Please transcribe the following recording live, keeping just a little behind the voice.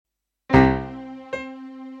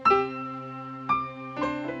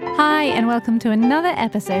Hi, and welcome to another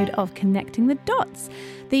episode of Connecting the Dots,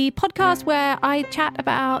 the podcast where I chat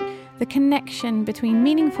about the connection between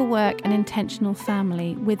meaningful work and intentional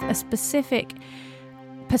family with a specific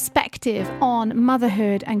perspective on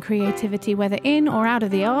motherhood and creativity, whether in or out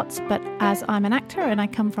of the arts. But as I'm an actor and I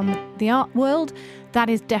come from the art world,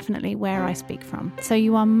 that is definitely where I speak from. So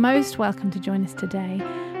you are most welcome to join us today,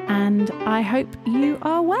 and I hope you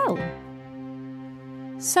are well.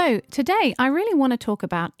 So today I really want to talk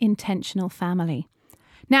about intentional family.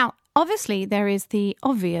 Now, obviously there is the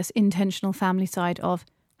obvious intentional family side of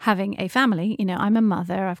having a family. You know, I'm a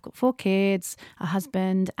mother, I've got 4 kids, a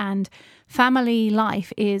husband, and family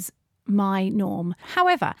life is my norm.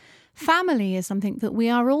 However, family is something that we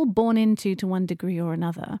are all born into to one degree or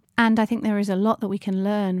another. And I think there is a lot that we can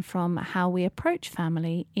learn from how we approach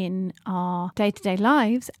family in our day-to-day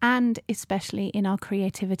lives, and especially in our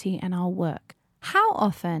creativity and our work. How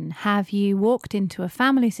often have you walked into a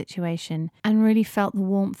family situation and really felt the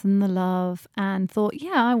warmth and the love and thought,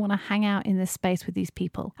 yeah, I want to hang out in this space with these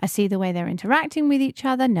people. I see the way they're interacting with each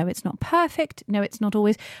other. No, it's not perfect. No, it's not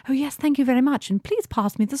always, oh yes, thank you very much. And please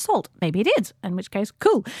pass me the salt. Maybe it is, in which case,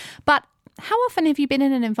 cool. But how often have you been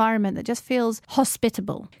in an environment that just feels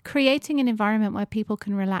hospitable? Creating an environment where people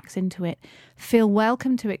can relax into it, feel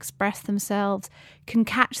welcome to express themselves, can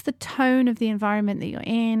catch the tone of the environment that you're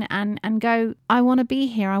in and go, I want to be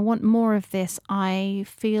here. I want more of this. I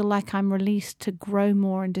feel like I'm released to grow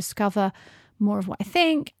more and discover more of what I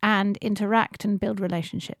think and interact and build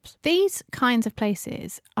relationships. These kinds of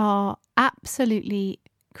places are absolutely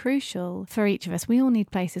crucial for each of us. We all need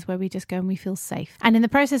places where we just go and we feel safe. And in the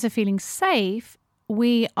process of feeling safe,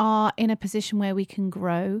 we are in a position where we can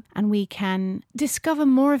grow and we can discover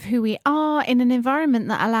more of who we are in an environment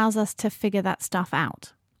that allows us to figure that stuff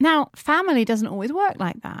out. Now, family doesn't always work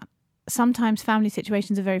like that. Sometimes family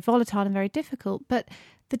situations are very volatile and very difficult, but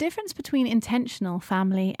the difference between intentional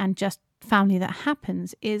family and just family that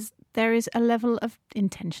happens is there is a level of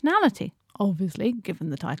intentionality. Obviously, given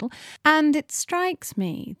the title. And it strikes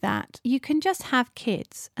me that you can just have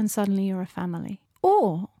kids and suddenly you're a family.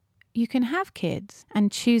 Or you can have kids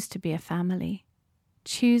and choose to be a family.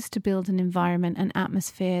 Choose to build an environment, an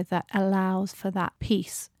atmosphere that allows for that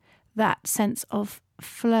peace, that sense of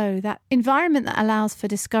flow, that environment that allows for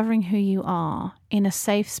discovering who you are in a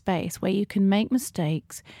safe space where you can make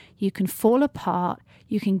mistakes, you can fall apart,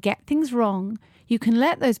 you can get things wrong. You can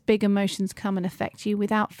let those big emotions come and affect you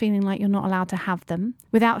without feeling like you're not allowed to have them,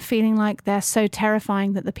 without feeling like they're so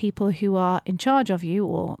terrifying that the people who are in charge of you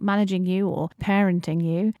or managing you or parenting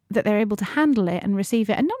you, that they're able to handle it and receive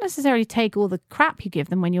it and not necessarily take all the crap you give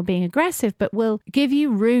them when you're being aggressive, but will give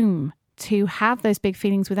you room to have those big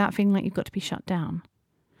feelings without feeling like you've got to be shut down.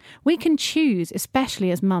 We can choose,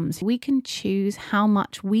 especially as mums, we can choose how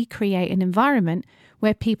much we create an environment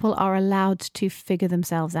where people are allowed to figure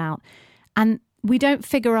themselves out. And we don't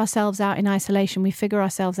figure ourselves out in isolation. We figure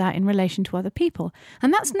ourselves out in relation to other people.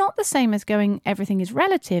 And that's not the same as going, everything is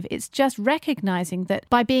relative. It's just recognizing that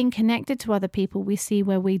by being connected to other people, we see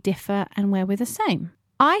where we differ and where we're the same.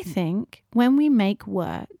 I think when we make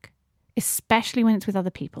work, especially when it's with other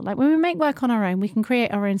people, like when we make work on our own, we can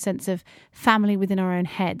create our own sense of family within our own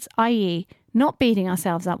heads, i.e. not beating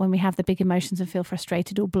ourselves up when we have the big emotions and feel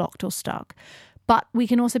frustrated or blocked or stuck. But we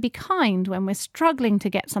can also be kind when we're struggling to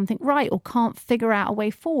get something right or can't figure out a way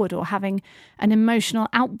forward or having an emotional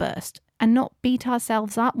outburst, and not beat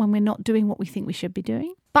ourselves up when we're not doing what we think we should be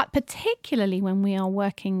doing. But particularly when we are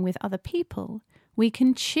working with other people, we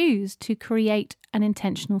can choose to create an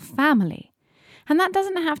intentional family. And that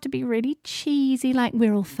doesn't have to be really cheesy, like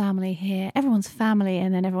we're all family here, everyone's family,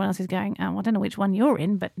 and then everyone else is going, oh, I don't know which one you're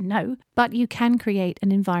in, but no. But you can create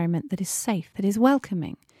an environment that is safe, that is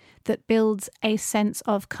welcoming, that builds a sense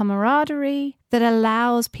of camaraderie, that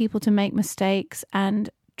allows people to make mistakes and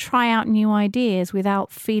try out new ideas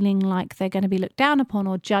without feeling like they're going to be looked down upon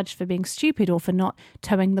or judged for being stupid or for not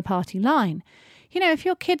towing the party line. You know, if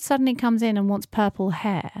your kid suddenly comes in and wants purple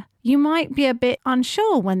hair, you might be a bit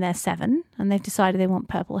unsure when they're 7 and they've decided they want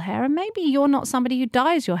purple hair. And maybe you're not somebody who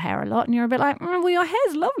dyes your hair a lot and you're a bit like, well, your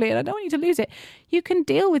hair's lovely and I don't want you to lose it. You can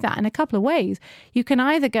deal with that in a couple of ways. You can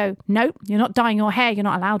either go, nope, you're not dyeing your hair, you're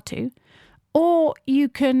not allowed to. Or you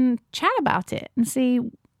can chat about it and see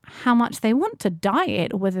how much they want to dye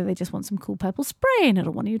it, or whether they just want some cool purple spray in it,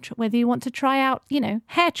 or whether you want to try out,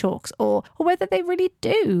 hair chalks, or whether they really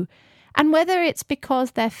do. And whether it's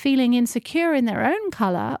because they're feeling insecure in their own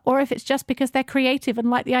colour, or if it's just because they're creative and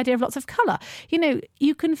like the idea of lots of colour,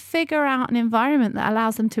 you can figure out an environment that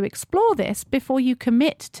allows them to explore this before you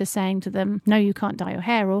commit to saying to them, no, you can't dye your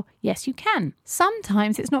hair, or yes, you can.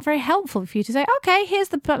 Sometimes it's not very helpful for you to say, okay, here's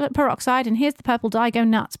the peroxide and here's the purple dye, go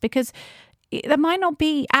nuts, because that might not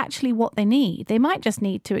be actually what they need. They might just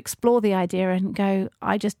need to explore the idea and go,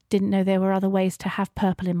 I just didn't know there were other ways to have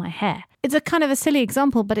purple in my hair. It's a kind of a silly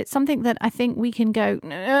example, but it's something that I think we can go,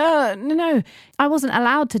 no. I wasn't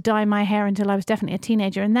allowed to dye my hair until I was definitely a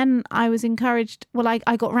teenager. And then I was encouraged,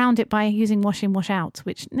 I got around it by using wash in, wash out,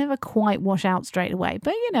 which never quite wash out straight away.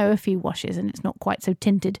 But, a few washes and it's not quite so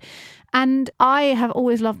tinted. And I have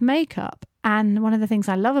always loved makeup. And one of the things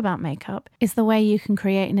I love about makeup is the way you can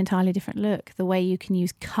create an entirely different look, the way you can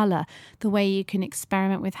use colour, the way you can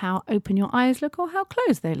experiment with how open your eyes look or how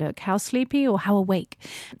closed they look, how sleepy or how awake.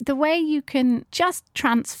 The way you can just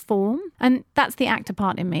transform, and that's the actor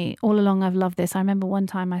part in me. All along I've loved this. I remember one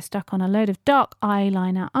time I stuck on a load of dark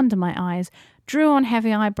eyeliner under my eyes, drew on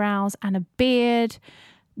heavy eyebrows and a beard,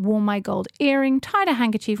 wore my gold earring, tied a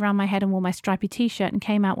handkerchief around my head and wore my stripy t-shirt and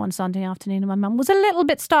came out one Sunday afternoon and my mum was a little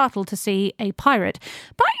bit startled to see a pirate.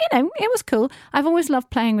 But, it was cool. I've always loved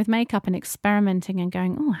playing with makeup and experimenting and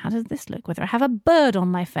going, oh, how does this look? Whether I have a bird on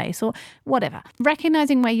my face or whatever.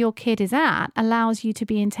 Recognizing where your kid is at allows you to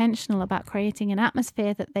be intentional about creating an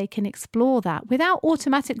atmosphere that they can explore that without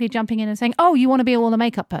automatically jumping in and saying, oh, you want to be all a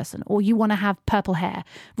makeup person or you want to have purple hair.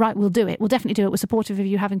 Right, we'll do it. We'll definitely do it. We're supportive of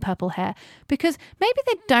you having purple hair. Because maybe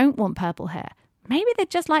they don't want purple hair. Maybe they'd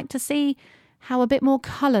just like to see how a bit more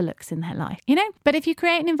colour looks in their life, But if you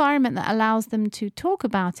create an environment that allows them to talk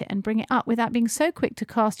about it and bring it up without being so quick to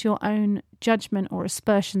cast your own judgment or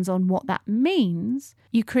aspersions on what that means,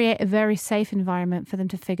 you create a very safe environment for them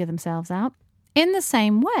to figure themselves out. In the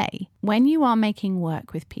same way, when you are making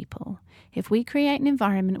work with people, if we create an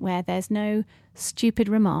environment where there's no stupid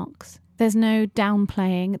remarks, there's no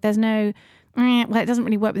downplaying, there's no well, it doesn't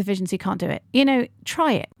really work with vision, so you can't do it.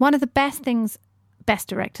 Try it. One of the best things best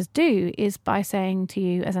directors do is by saying to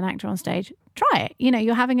you as an actor on stage, try it.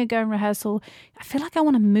 You're having a go in rehearsal. I feel like I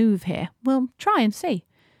want to move here. Well, try and see.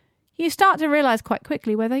 You start to realise quite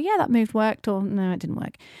quickly whether, that move worked or no, it didn't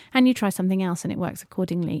work. And you try something else and it works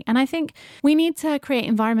accordingly. And I think we need to create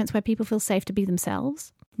environments where people feel safe to be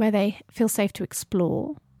themselves, where they feel safe to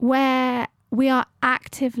explore, where we are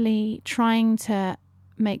actively trying to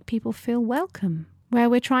make people feel welcome, where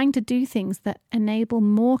we're trying to do things that enable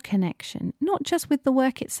more connection, not just with the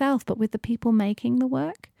work itself, but with the people making the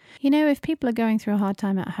work. If people are going through a hard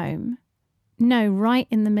time at home, no, right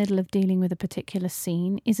in the middle of dealing with a particular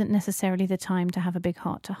scene isn't necessarily the time to have a big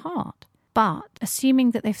heart-to-heart. But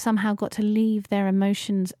assuming that they've somehow got to leave their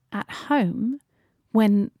emotions at home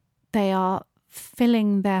when they are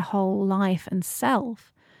filling their whole life and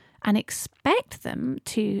self, and expect them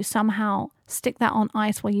to somehow stick that on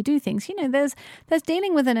ice while you do things. There's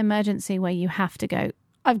dealing with an emergency where you have to go,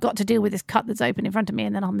 I've got to deal with this cut that's open in front of me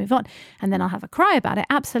and then I'll move on and then I'll have a cry about it.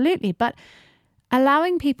 Absolutely. But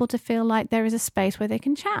allowing people to feel like there is a space where they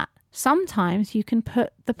can chat. Sometimes you can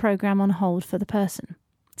put the program on hold for the person.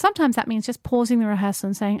 Sometimes that means just pausing the rehearsal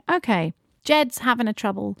and saying, okay, Jed's having a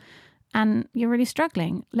trouble and you're really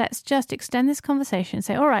struggling. Let's just extend this conversation and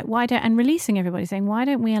say, all right, and releasing everybody, saying, why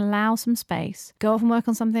don't we allow some space, go off and work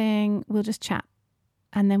on something, we'll just chat.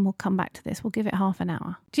 And then we'll come back to this. We'll give it half an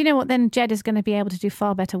hour. Do you know what? Then Jed is going to be able to do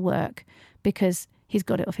far better work because he's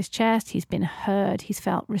got it off his chest. He's been heard. He's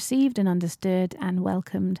felt received and understood and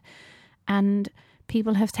welcomed. And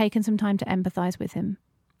people have taken some time to empathize with him.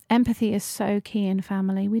 Empathy is so key in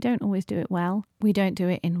family. We don't always do it well. We don't do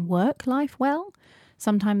it in work life well.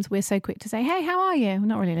 Sometimes we're so quick to say, hey, how are you? We're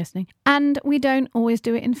not really listening. And we don't always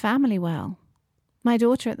do it in family well. My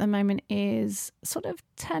daughter at the moment is sort of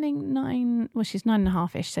turning 9, well, she's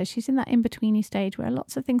 9.5-ish, so she's in that in-betweeny stage where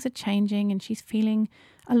lots of things are changing and she's feeling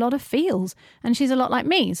a lot of feels. And she's a lot like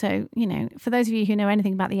me. So, for those of you who know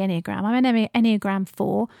anything about the Enneagram, I'm an Enneagram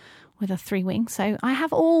 4 with a 3 wing. So I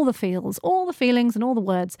have all the feels, all the feelings and all the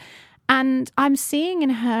words. And I'm seeing in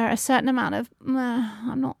her a certain amount of,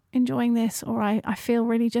 I'm not enjoying this, or I feel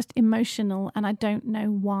really just emotional and I don't know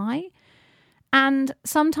why. And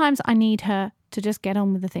sometimes I need her to just get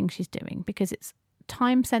on with the thing she's doing because it's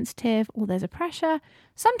time sensitive or there's a pressure.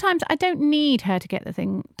 Sometimes I don't need her to get the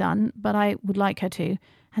thing done, but I would like her to.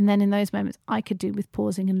 And then in those moments, I could do with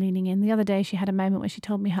pausing and leaning in. The other day, she had a moment where she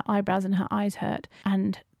told me her eyebrows and her eyes hurt.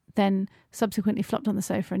 And then subsequently flopped on the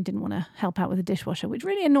sofa and didn't want to help out with the dishwasher, which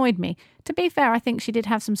really annoyed me. To be fair, I think she did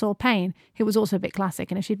have some sore pain. It was also a bit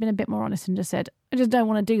classic. And if she'd been a bit more honest and just said, I just don't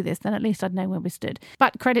want to do this, then at least I'd know where we stood.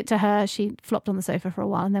 But credit to her, she flopped on the sofa for a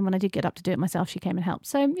while. And then when I did get up to do it myself, she came and helped.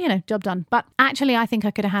 So, job done. But actually, I think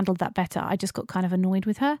I could have handled that better. I just got kind of annoyed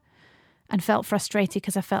with her and felt frustrated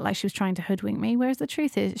because I felt like she was trying to hoodwink me. Whereas the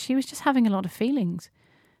truth is, she was just having a lot of feelings.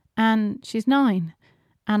 And she's 9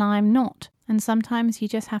 and I'm not. And sometimes you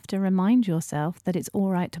just have to remind yourself that it's all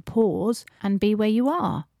right to pause and be where you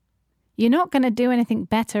are. You're not going to do anything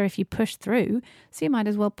better if you push through, so you might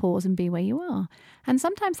as well pause and be where you are. And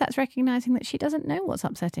sometimes that's recognizing that she doesn't know what's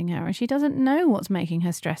upsetting her and she doesn't know what's making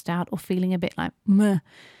her stressed out or feeling a bit like meh.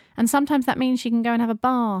 And sometimes that means she can go and have a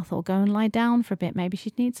bath or go and lie down for a bit. Maybe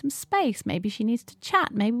she needs some space. Maybe she needs to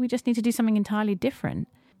chat. Maybe we just need to do something entirely different.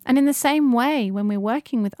 And in the same way, when we're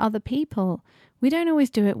working with other people, we don't always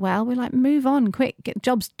do it well. We're like, move on, quick, get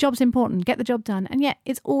job's important, get the job done. And yet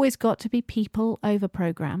it's always got to be people over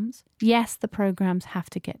programs. Yes, the programs have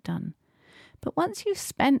to get done. But once you've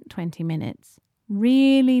spent 20 minutes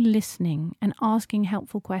really listening and asking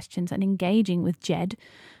helpful questions and engaging with Jed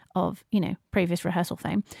of, previous rehearsal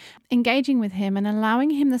fame, engaging with him and allowing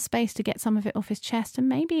him the space to get some of it off his chest and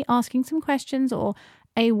maybe asking some questions or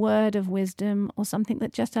a word of wisdom or something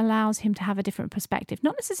that just allows him to have a different perspective.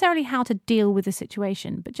 Not necessarily how to deal with the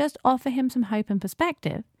situation, but just offer him some hope and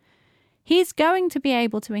perspective. He's going to be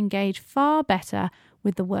able to engage far better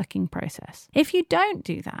with the working process. If you don't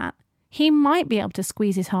do that, he might be able to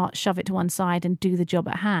squeeze his heart, shove it to one side and do the job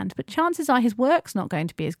at hand. But chances are his work's not going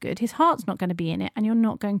to be as good. His heart's not going to be in it and you're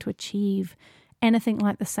not going to achieve anything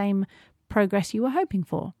like the same progress you were hoping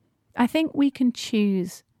for. I think we can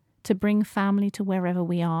choose to bring family to wherever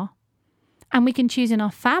we are. And we can choose in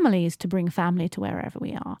our families to bring family to wherever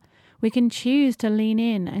we are. We can choose to lean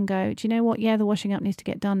in and go, do you know what? Yeah, the washing up needs to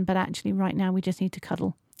get done, but actually right now we just need to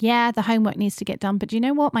cuddle. Yeah, the homework needs to get done, but do you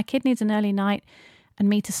know what? My kid needs an early night and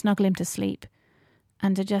me to snuggle him to sleep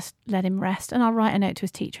and to just let him rest. And I'll write a note to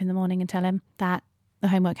his teacher in the morning and tell him that the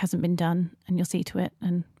homework hasn't been done and you'll see to it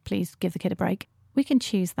and please give the kid a break. We can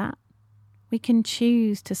choose that. We can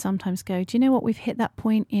choose to sometimes go, do you know what? We've hit that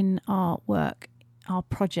point in our work, our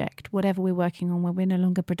project, whatever we're working on where we're no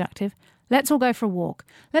longer productive. Let's all go for a walk.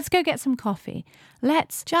 Let's go get some coffee.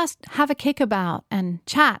 Let's just have a kickabout and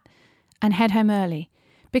chat and head home early.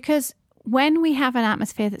 Because when we have an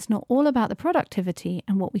atmosphere that's not all about the productivity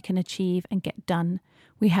and what we can achieve and get done,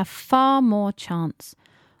 we have far more chance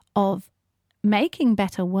of making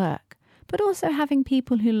better work, but also having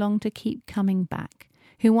people who long to keep coming back,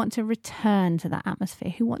 who want to return to that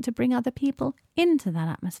atmosphere, who want to bring other people into that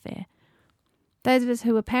atmosphere. Those of us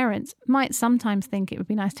who are parents might sometimes think it would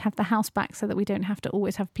be nice to have the house back so that we don't have to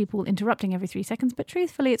always have people interrupting every 3 seconds. But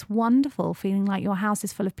truthfully, it's wonderful feeling like your house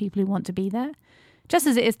is full of people who want to be there. Just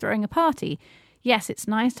as it is throwing a party. Yes, it's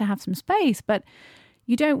nice to have some space, but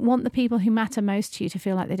you don't want the people who matter most to you to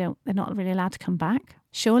feel like they're not really allowed to come back.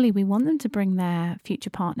 Surely we want them to bring their future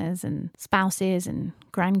partners and spouses and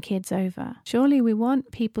grandkids over. Surely we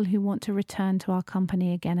want people who want to return to our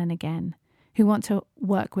company again and again, who want to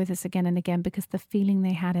work with us again and again because the feeling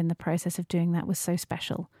they had in the process of doing that was so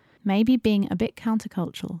special. Maybe being a bit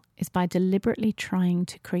countercultural is by deliberately trying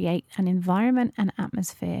to create an environment and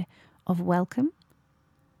atmosphere of welcome,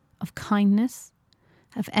 of kindness,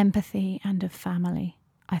 of empathy, and of family.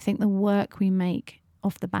 I think the work we make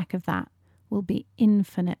off the back of that will be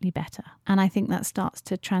infinitely better. And I think that starts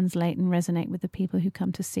to translate and resonate with the people who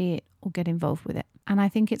come to see it or get involved with it. And I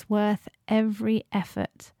think it's worth every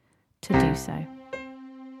effort to do so.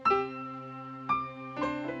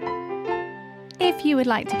 If you would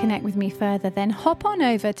like to connect with me further, then hop on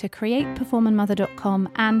over to createperformandmother.com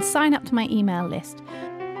and sign up to my email list.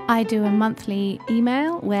 I do a monthly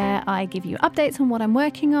email where I give you updates on what I'm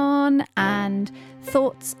working on and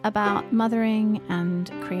thoughts about mothering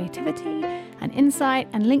and creativity and insight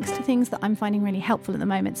and links to things that I'm finding really helpful at the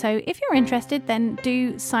moment. So if you're interested, then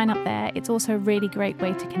do sign up there. It's also a really great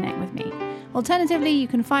way to connect with me. Alternatively, you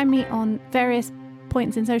can find me on various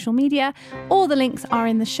points in social media. All the links are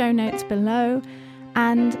in the show notes below.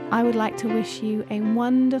 And I would like to wish you a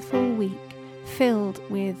wonderful week filled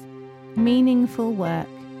with meaningful work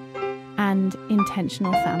and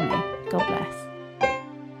intentional family. God bless.